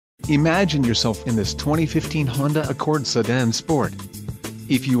Imagine yourself in this 2015 Honda Accord Sedan Sport.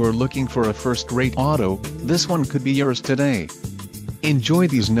 If you are looking for a first-rate auto, this one could be yours today. Enjoy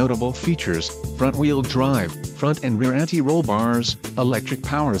these notable features: front-wheel drive, front and rear anti-roll bars, electric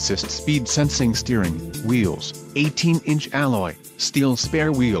power assist speed sensing steering wheels, 18-inch alloy, steel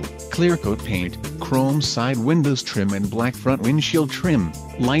spare wheel, clear coat paint, chrome side windows trim and black front windshield trim,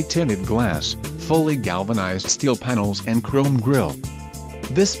 light tinted glass, fully galvanized steel panels and chrome grille.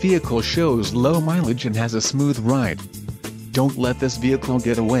 This vehicle shows low mileage and has a smooth ride. Don't let this vehicle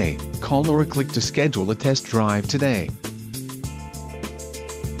get away. Call or click to schedule a test drive today.